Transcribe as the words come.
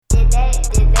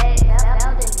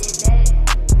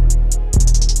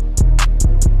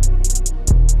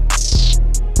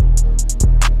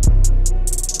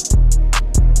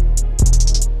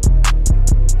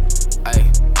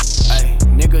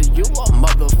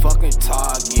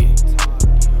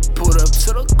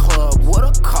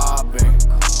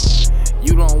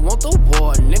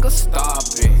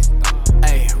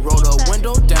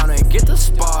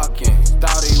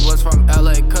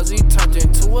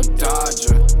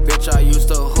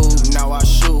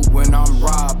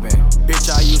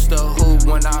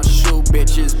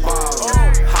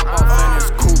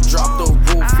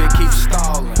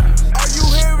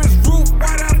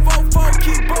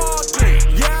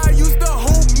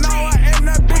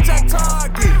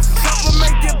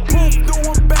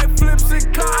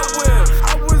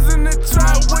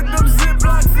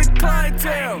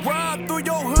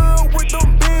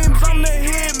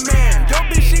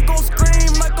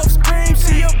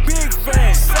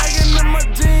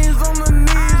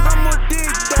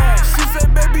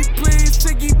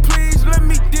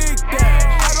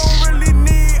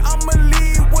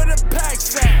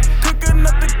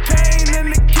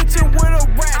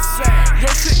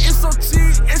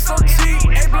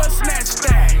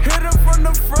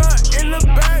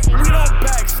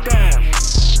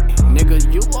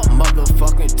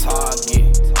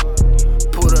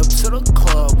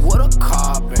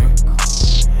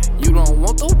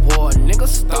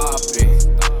stop it.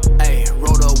 Ayy,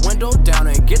 roll the window down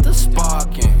and get the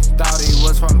sparking. Thought he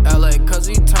was from LA cause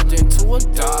he turned into a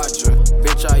Dodger.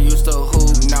 Bitch, I used to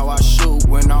hoop, now I shoot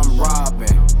when I'm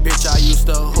robbing. Bitch, I used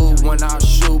to hoop when I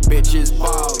shoot, bitches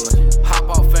ballin'.